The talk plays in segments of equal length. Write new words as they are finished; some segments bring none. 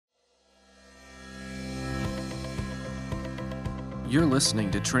You're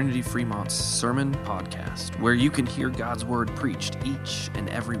listening to Trinity Fremont's Sermon Podcast, where you can hear God's Word preached each and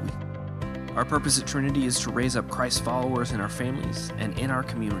every week. Our purpose at Trinity is to raise up Christ followers in our families and in our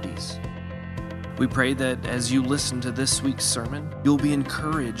communities. We pray that as you listen to this week's sermon, you'll be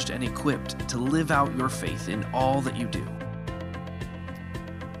encouraged and equipped to live out your faith in all that you do.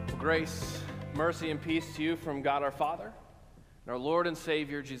 Well, grace, mercy, and peace to you from God our Father and our Lord and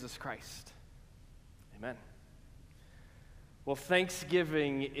Savior, Jesus Christ. Amen. Well,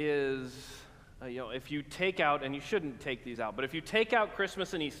 Thanksgiving is, if you take out, and you shouldn't take these out, but if you take out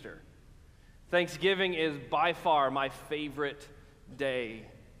Christmas and Easter, Thanksgiving is by far my favorite day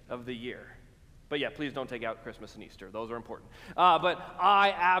of the year. But yeah, please don't take out Christmas and Easter. Those are important. But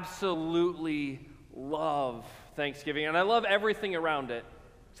I absolutely love Thanksgiving, and I love everything around it,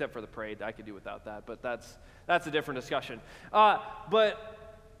 except for the parade. I could do without that, but that's a different discussion. But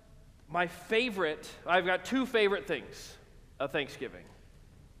my favorite, I've got two favorite things of Thanksgiving: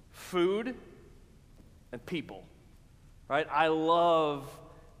 food and people, right? I love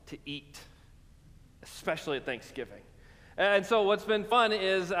to eat, especially at Thanksgiving. And so what's been fun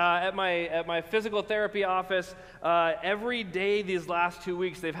is at my physical therapy office, every day these last 2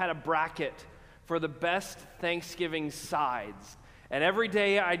 weeks, they've had a bracket for the best Thanksgiving sides. And every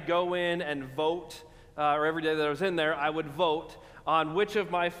day I'd go in and vote, or every day that I was in there, I would vote on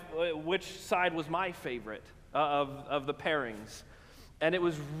which side was my favorite of the pairings. And it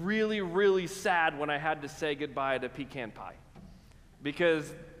was really, really sad when I had to say goodbye to pecan pie. Because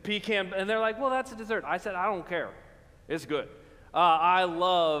and they're like, well, that's a dessert. I said, I don't care. It's good. I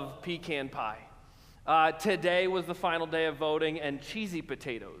love pecan pie. Today was the final day of voting, and cheesy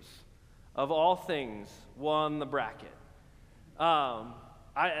potatoes, of all things, won the bracket.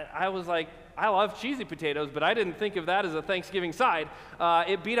 I was like, I love cheesy potatoes, but I didn't think of that as a Thanksgiving side.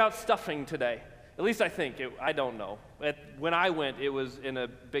 It beat out stuffing today. At least I think. I don't know. When I went, it was in a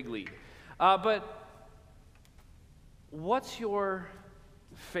big lead. But what's your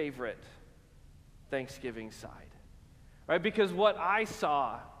favorite Thanksgiving side? Right? Because what I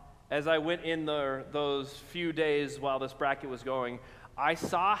saw as I went in there those few days while this bracket was going, I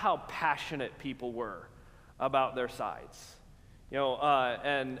saw how passionate people were about their sides.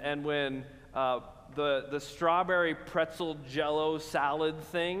 And when the strawberry pretzel jello salad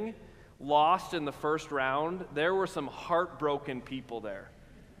thing lost in the first round, there were some heartbroken people there.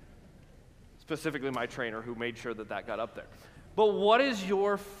 Specifically my trainer, who made sure that got up there. But what is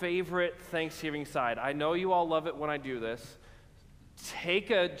your favorite Thanksgiving side? I know you all love it when I do this. Take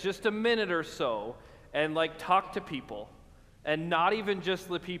just a minute or so and talk to people, and not even just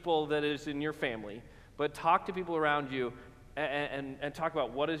the people that is in your family, but talk to people around you and talk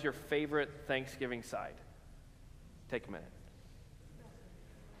about what is your favorite Thanksgiving side. Take a minute.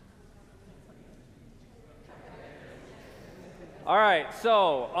 All right,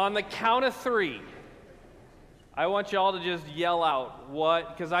 so on the count of three, I want you all to just yell out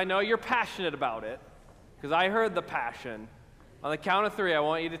because I know you're passionate about it, because I heard the passion. On the count of three, I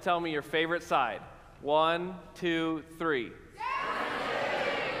want you to tell me your favorite side. 1, 2, 3.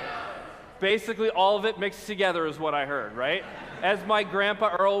 Basically, all of it mixed together is what I heard, right? As my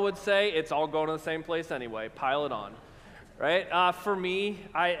grandpa Earl would say, it's all going to the same place anyway. Pile it on, right? For me,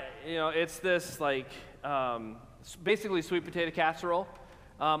 it's this basically sweet potato casserole.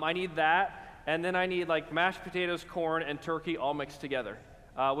 I need that, and then I need mashed potatoes, corn, and turkey all mixed together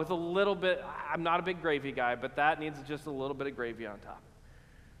with a little bit. I'm not a big gravy guy, but that needs just a little bit of gravy on top,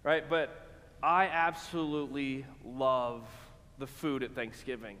 right? But I absolutely love the food at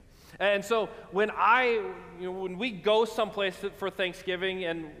Thanksgiving. And so when we go someplace for Thanksgiving,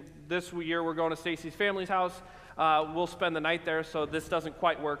 and this year we're going to Stacy's family's house, we'll spend the night there, so this doesn't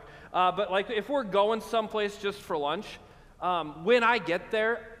quite work. But if we're going someplace just for lunch, when I get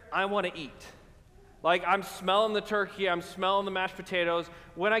there, I want to eat. I'm smelling the turkey, I'm smelling the mashed potatoes.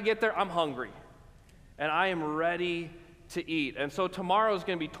 When I get there, I'm hungry, and I am ready to eat. And so tomorrow's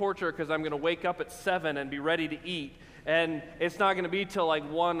going to be torture, because I'm going to wake up at 7 and be ready to eat. And it's not going to be till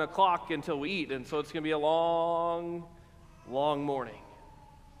 1 o'clock until we eat. And so it's going to be a long, long morning.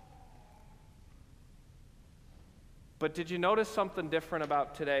 But did you notice something different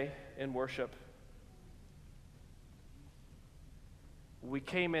about today in worship? We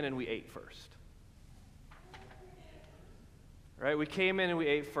came in and we ate first. Right? We came in and we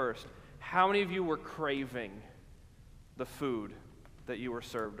ate first. How many of you were craving the food that you were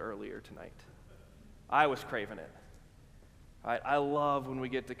served earlier tonight? I was craving it. I love when we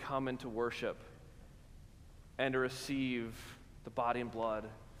get to come into worship and to receive the body and blood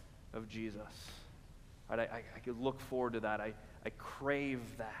of Jesus. I could look forward to that. I crave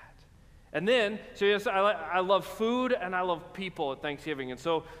that. And then, so yes, I love food and I love people at Thanksgiving. And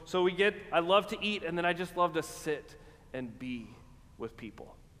so I love to eat, and then I just love to sit and be with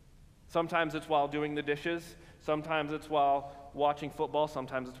people. Sometimes it's while doing the dishes. Sometimes it's while watching football.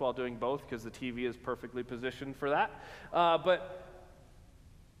 Sometimes it's while doing both, because the TV is perfectly positioned for that.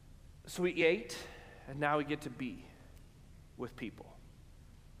 So we ate, and now we get to be with people,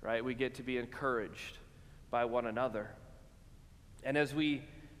 right? We get to be encouraged by one another. And as we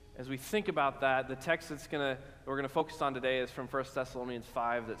think about that, the text we're going to focus on today is from 1 Thessalonians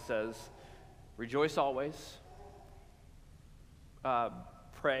 5 that says, rejoice always,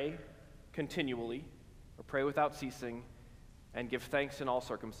 pray continually, or pray without ceasing, and give thanks in all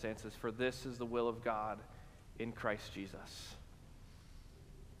circumstances, for this is the will of God in Christ Jesus.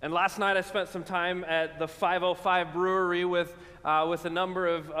 And last night I spent some time at the 505 Brewery with a number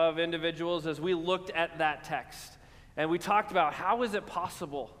of individuals as we looked at that text. And we talked about how is it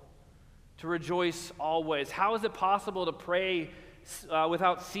possible to rejoice always? How is it possible to pray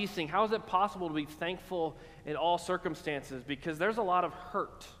without ceasing? How is it possible to be thankful in all circumstances? Because there's a lot of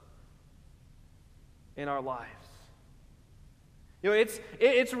hurt in our lives.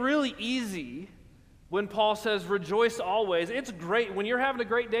 It's really easy when Paul says rejoice always. It's great. When you're having a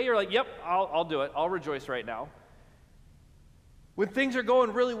great day, you're like, yep, I'll do it. I'll rejoice right now. When things are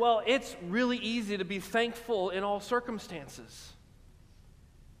going really well, it's really easy to be thankful in all circumstances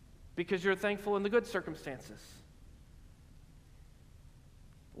because you're thankful in the good circumstances.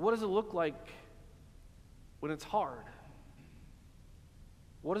 What does it look like when it's hard?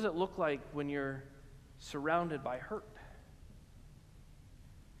 What does it look like when you're surrounded by hurt?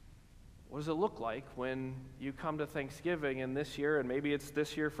 What does it look like when you come to Thanksgiving and this year, and maybe it's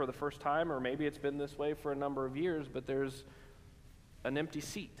this year for the first time, or maybe it's been this way for a number of years, but there's an empty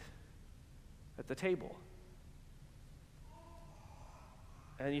seat at the table.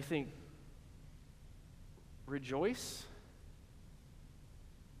 And you think, rejoice?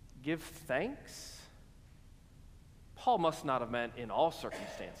 Give thanks? Paul must not have meant in all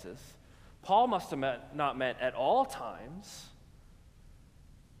circumstances. Paul must have not meant at all times.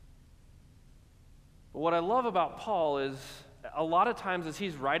 But what I love about Paul is a lot of times as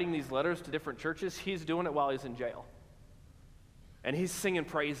he's writing these letters to different churches, he's doing it while he's in jail. And he's singing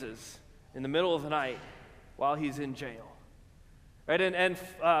praises in the middle of the night while he's in jail. Right? And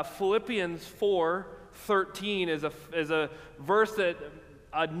Philippians 4:13 is a verse that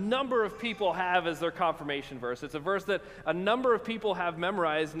a number of people have as their confirmation verse. It's a verse that a number of people have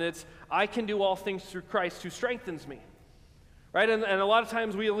memorized, and it's, I can do all things through Christ who strengthens me. Right? And a lot of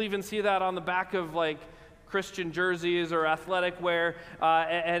times we'll even see that on the back of like Christian jerseys or athletic wear,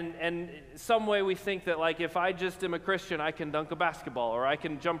 and some way we think that like if I just am a Christian, I can dunk a basketball, or I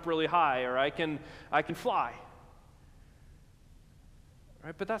can jump really high, or I can fly.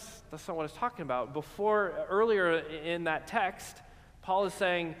 Right? But that's not what it's talking about. Earlier in that text, Paul is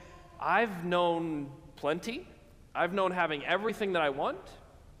saying, I've known plenty, I've known having everything that I want,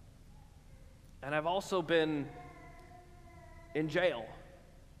 and I've also been in jail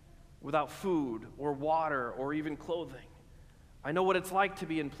without food or water or even clothing. I know what it's like to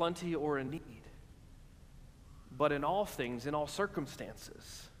be in plenty or in need. But in all things, in all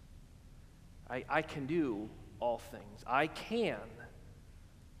circumstances, I can do all things. I can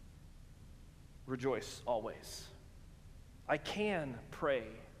rejoice always. I can pray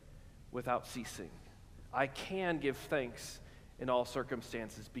without ceasing. I can give thanks in all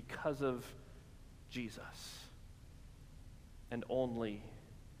circumstances because of Jesus. And only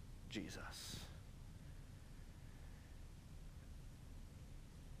Jesus.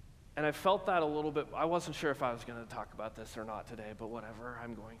 And I felt that a little bit. I wasn't sure if I was going to talk about this or not today, but whatever,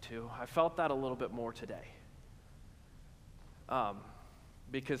 I'm going to. I felt that a little bit more today.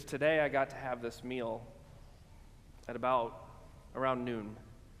 Because today I got to have this meal at around noon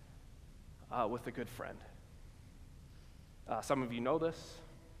with a good friend. Some of you know this.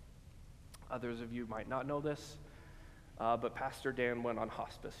 Others of you might not know this. But Pastor Dan went on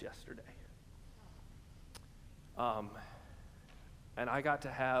hospice yesterday. And I got to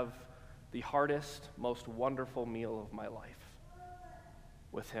have the hardest, most wonderful meal of my life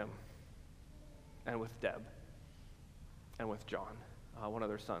with him and with Deb and with John, one of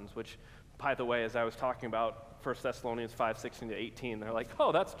their sons, which, by the way, as I was talking about 1 Thessalonians 5:16-18, they're like,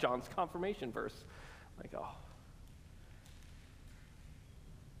 oh, that's John's confirmation verse. I'm like, oh.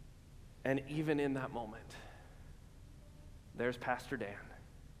 And even in that moment, there's Pastor Dan,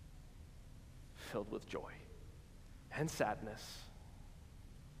 filled with joy and sadness,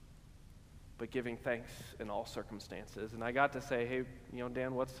 but giving thanks in all circumstances. And I got to say, hey,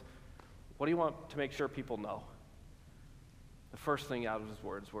 Dan, what do you want to make sure people know? The first thing out of his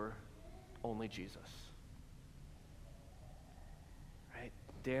words were, Only Jesus. Right?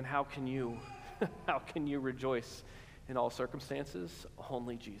 Dan, how can you rejoice in all circumstances?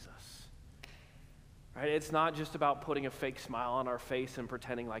 Only Jesus. Right? It's not just about putting a fake smile on our face and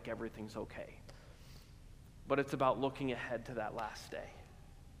pretending like everything's okay. But it's about looking ahead to that last day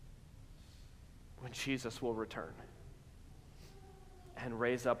when Jesus will return and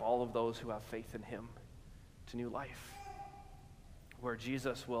raise up all of those who have faith in him to new life, where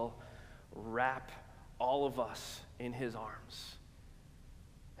Jesus will wrap all of us in his arms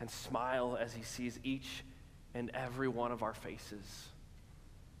and smile as he sees each and every one of our faces.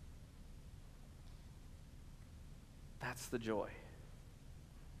 That's the joy.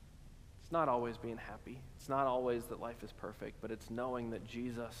 It's not always being happy. It's not always that life is perfect, but it's knowing that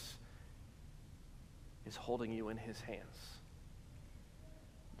Jesus is holding you in his hands.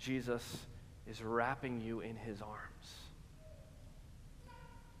 Jesus is wrapping you in his arms.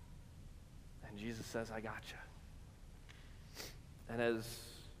 And Jesus says, I got you. And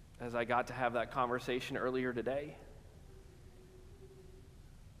as I got to have that conversation earlier today,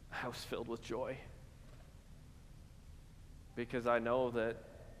 I was filled with joy. Because I know that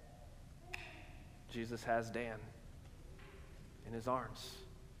Jesus has Dan in his arms.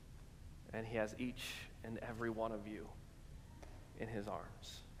 And he has each and every one of you in his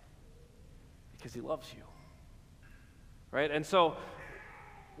arms. Because he loves you. Right? And so,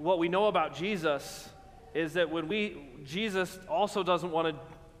 what we know about Jesus is that Jesus also doesn't want to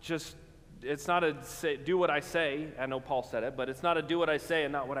just, it's not a say, do what I say. I know Paul said it, but it's not a do what I say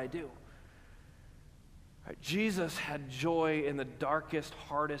and not what I do. Right? Jesus had joy in the darkest,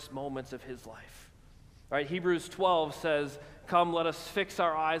 hardest moments of his life. Right? Hebrews 12 says, come, let us fix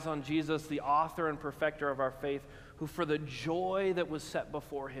our eyes on Jesus, the author and perfecter of our faith, who for the joy that was set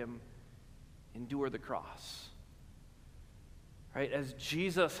before him endured the cross. Right? As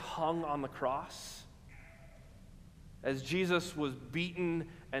Jesus hung on the cross, as Jesus was beaten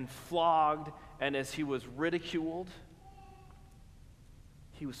and flogged, and as he was ridiculed,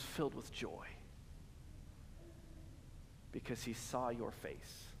 he was filled with joy because he saw your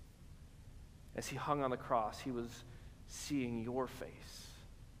face. As he hung on the cross, he was seeing your face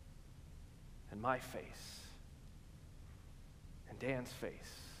and my face and Dan's face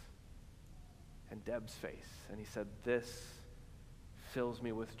and Deb's face. And he said, this fills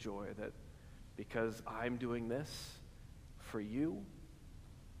me with joy that because I'm doing this for you,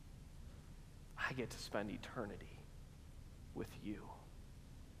 I get to spend eternity with you.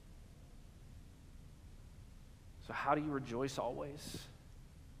 So how do you rejoice always?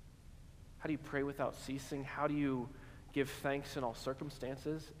 How do you pray without ceasing? How do you give thanks in all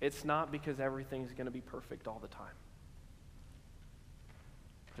circumstances? It's not because everything's going to be perfect all the time.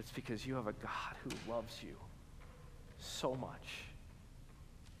 But it's because you have a God who loves you so much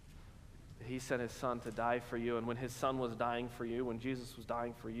that he sent his son to die for you. And when his son was dying for you, when Jesus was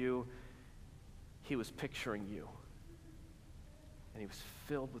dying for you, he was picturing you. And he was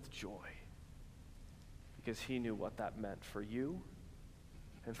filled with joy because he knew what that meant for you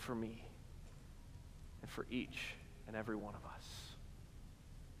and for me and for each and every one of us.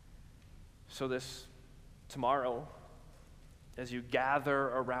 So this tomorrow, as you gather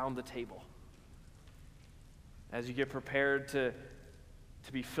around the table, as you get prepared to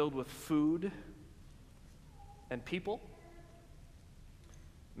be filled with food and people,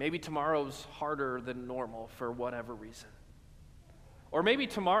 maybe tomorrow's harder than normal for whatever reason. Or maybe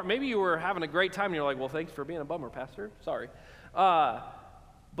you were having a great time and you're like, well, thanks for being a bummer, Pastor. Sorry.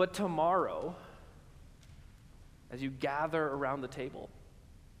 But tomorrow, as you gather around the table,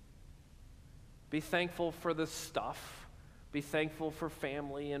 be thankful for the stuff. Be thankful for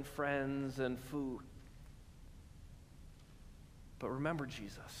family and friends and food. But remember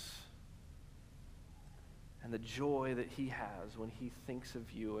Jesus and the joy that he has when he thinks of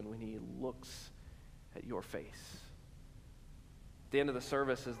you and when he looks at your face. At the end of the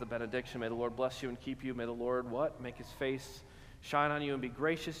service is the benediction. May the Lord bless you and keep you. May the Lord what? Make his face shine on you and be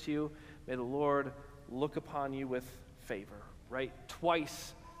gracious to you. May the Lord look upon you with favor. Right?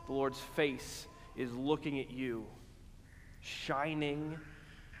 Twice the Lord's face is looking at you, shining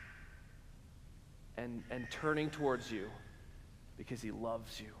and turning towards you because he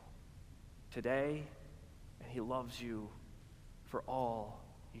loves you today and he loves you for all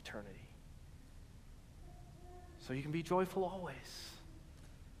eternity. So you can be joyful always.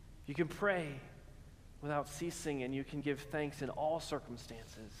 You can pray without ceasing, and you can give thanks in all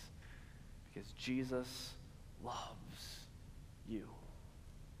circumstances because Jesus loves you.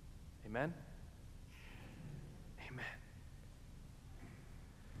 Amen?